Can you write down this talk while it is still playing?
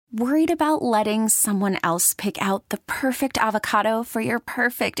Worried about letting someone else pick out the perfect avocado for your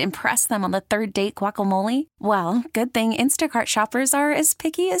perfect impress them on the third date guacamole? Well, good thing Instacart shoppers are as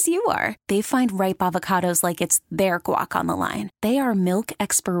picky as you are. They find ripe avocados like it's their guac on the line. They are milk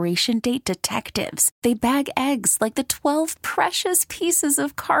expiration date detectives. They bag eggs like the 12 precious pieces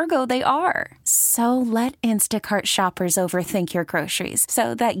of cargo they are. So let Instacart shoppers overthink your groceries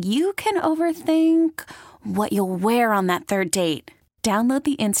so that you can overthink what you'll wear on that third date. Download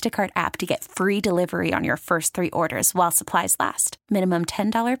the Instacart app to get free delivery on your first 3 orders while supplies last. Minimum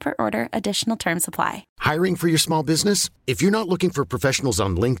 $10 per order. Additional terms apply. Hiring for your small business? If you're not looking for professionals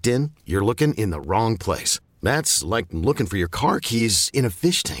on LinkedIn, you're looking in the wrong place. That's like looking for your car keys in a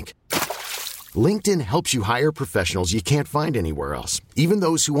fish tank. LinkedIn helps you hire professionals you can't find anywhere else, even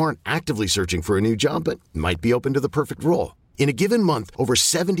those who aren't actively searching for a new job but might be open to the perfect role. In a given month, over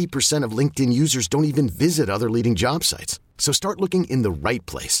 70% of LinkedIn users don't even visit other leading job sites. So start looking in the right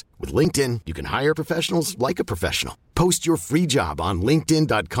place. With LinkedIn, you can hire professionals like a professional. Post your free job on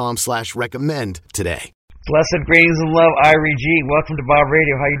linkedin.com/recommend today. Blessed greetings and love, Irie G. Welcome to Bob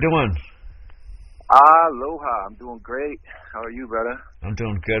Radio. How you doing? Aloha. I'm doing great. How are you, brother? I'm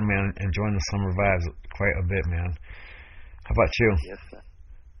doing good, man. Enjoying the summer vibes quite a bit, man. How about you? Yes, sir.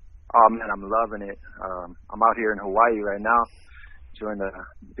 Oh, man, I'm loving it. I'm out here in Hawaii right now, enjoying the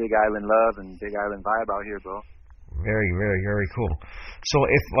Big Island love and Big Island vibe out here, bro. Very, very, very cool. So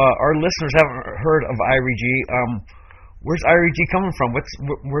if our listeners haven't heard of Irie G, where's Irie G coming from?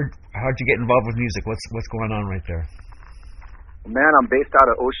 How'd you get involved with music? What's going on right there? Man, I'm based out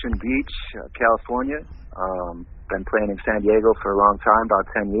of Ocean Beach, California. Been playing in San Diego for a long time, about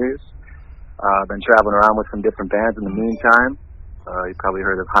 10 years. Been traveling around with some different bands in the meantime. You probably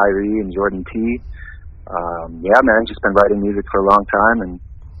heard of Irie and Jordan T. Yeah, man, just been writing music for a long time and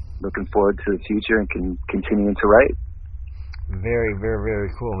looking forward to the future and continuing to write. Very, very, very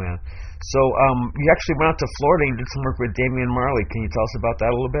cool, man. So you actually went out to Florida and did some work with Damian Marley. Can you tell us about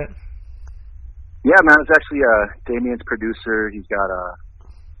that a little bit? Yeah, man, it's actually Damian's producer. He's got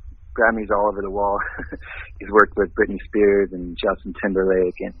Grammys all over the wall. He's worked with Britney Spears and Justin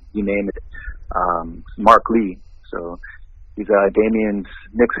Timberlake and you name it. Mark Lee. So he's Damian's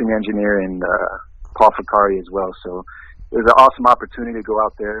mixing engineer and Paul Fakari as well. So it was an awesome opportunity to go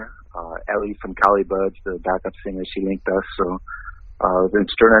out there. Ellie from Cali Buds, the backup singer, she linked us. So it was an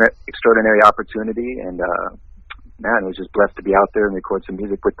extraordinary opportunity. And, man, it was just blessed to be out there and record some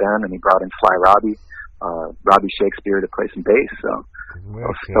music with them. And he brought in Sly Robbie Shakespeare to play some bass. So I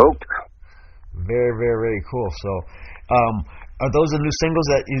was stoked. Very, very, very cool. So are those the new singles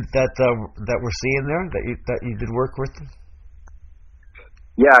that we're seeing there that you did work with?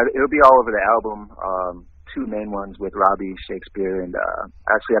 Yeah, it'll be all over the album. 2 main ones with Robbie Shakespeare, and I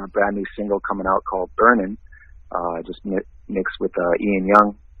actually have a brand new single coming out called Burnin', just mixed with Ian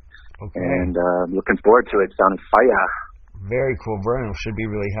Young. Okay. And looking forward to it. Sounding fire. Very cool. Burnin' should be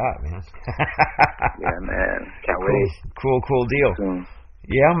really hot, man. Yeah, man. Can't wait. Cool deal. Soon.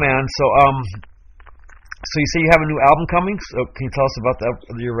 Yeah, man. So so you say you have a new album coming? So can you tell us about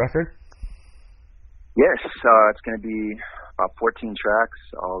your record? Yes, it's going to be about 14 tracks,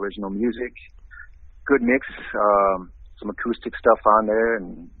 all original music. Good mix, some acoustic stuff on there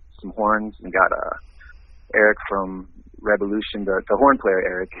and some horns. And got Eric from Revolution, the horn player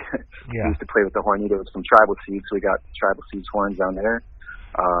Eric. Yeah. He used to play with the Hornito with some Tribal Seeds, so we got Tribal Seeds horns on there.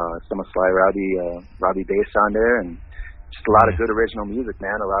 Some of Sly Robbie bass on there, and just a lot of good original music,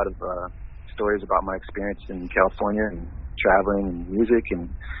 man. A lot of stories about my experience in California and traveling and music, and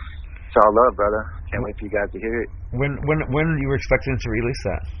it's all love, brother. Can't wait for you guys to hear it. When you were expecting to release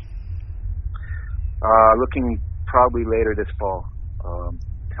that? Looking probably later this fall,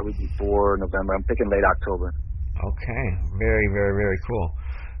 probably before November. I'm thinking late October. Okay, very, very, very cool.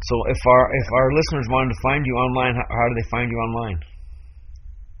 So if our listeners wanted to find you online, how do they find you online?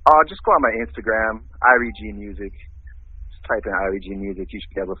 Just go on my Instagram, Irie G Music. Just type in Irie G Music. You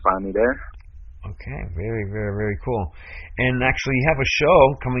should be able to find me there. Okay, very, very, very cool. And actually, you have a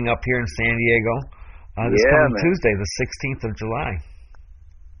show coming up here in San Diego this coming Tuesday, the 16th of July.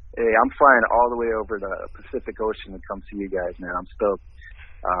 Hey, I'm flying all the way over the Pacific Ocean to come see you guys, man. I'm stoked.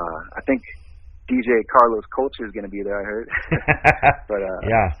 I think DJ Carlos Culture is going to be there, I heard. But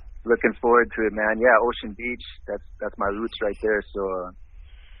yeah, looking forward to it, man. Yeah, Ocean Beach, that's my roots right there. So,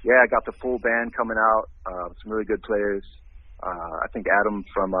 yeah, I got the full band coming out, some really good players. I think Adam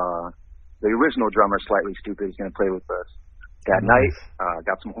from the original drummer, Slightly Stupid, is going to play with us that night.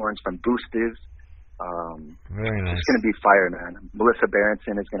 Got some horns from Boosted. Very nice. It's going to be fire, man. Melissa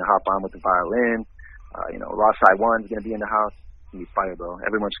Berenson is going to hop on with the violin. Ross I1 is going to be in the house. It's going to be fire, bro.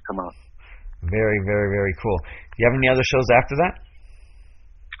 Everyone should come out. Very, very, very cool. Do you have any other shows after that?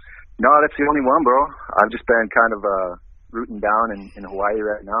 No, that's the only one, bro. I've just been kind of rooting down in Hawaii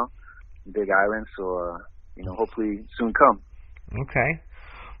right now, Big Island. So, hopefully soon come. Okay.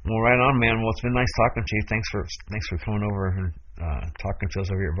 Well, right on, man. Well, it's been nice talking to you. Thanks for coming over and talking to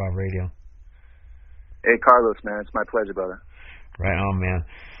us over here at Bob Radio. Hey, Carlos, man. It's my pleasure, brother. Right on, man.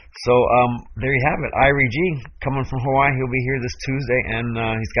 So there you have it. Irie G coming from Hawaii. He'll be here this Tuesday, and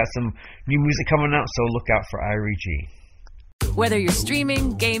he's got some new music coming out, so look out for Irie G. Whether you're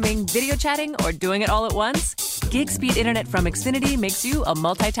streaming, gaming, video chatting, or doing it all at once, Gig Speed Internet from Xfinity makes you a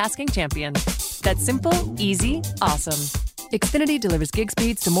multitasking champion. That's simple, easy, awesome. Xfinity delivers gig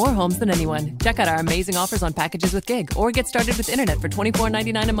speeds to more homes than anyone. Check out our amazing offers on packages with gig, or get started with internet for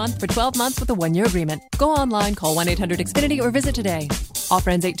 $24.99 a month for 12 months with a 1-year agreement. Go online, call 1-800-XFINITY, or visit today. Offer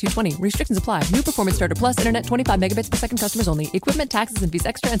ends 8/2/20. Restrictions apply. New Performance Starter Plus internet 25 megabits per second customers only. Equipment, taxes, and fees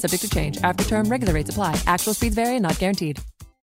extra and subject to change. After term, regular rates apply. Actual speeds vary and not guaranteed.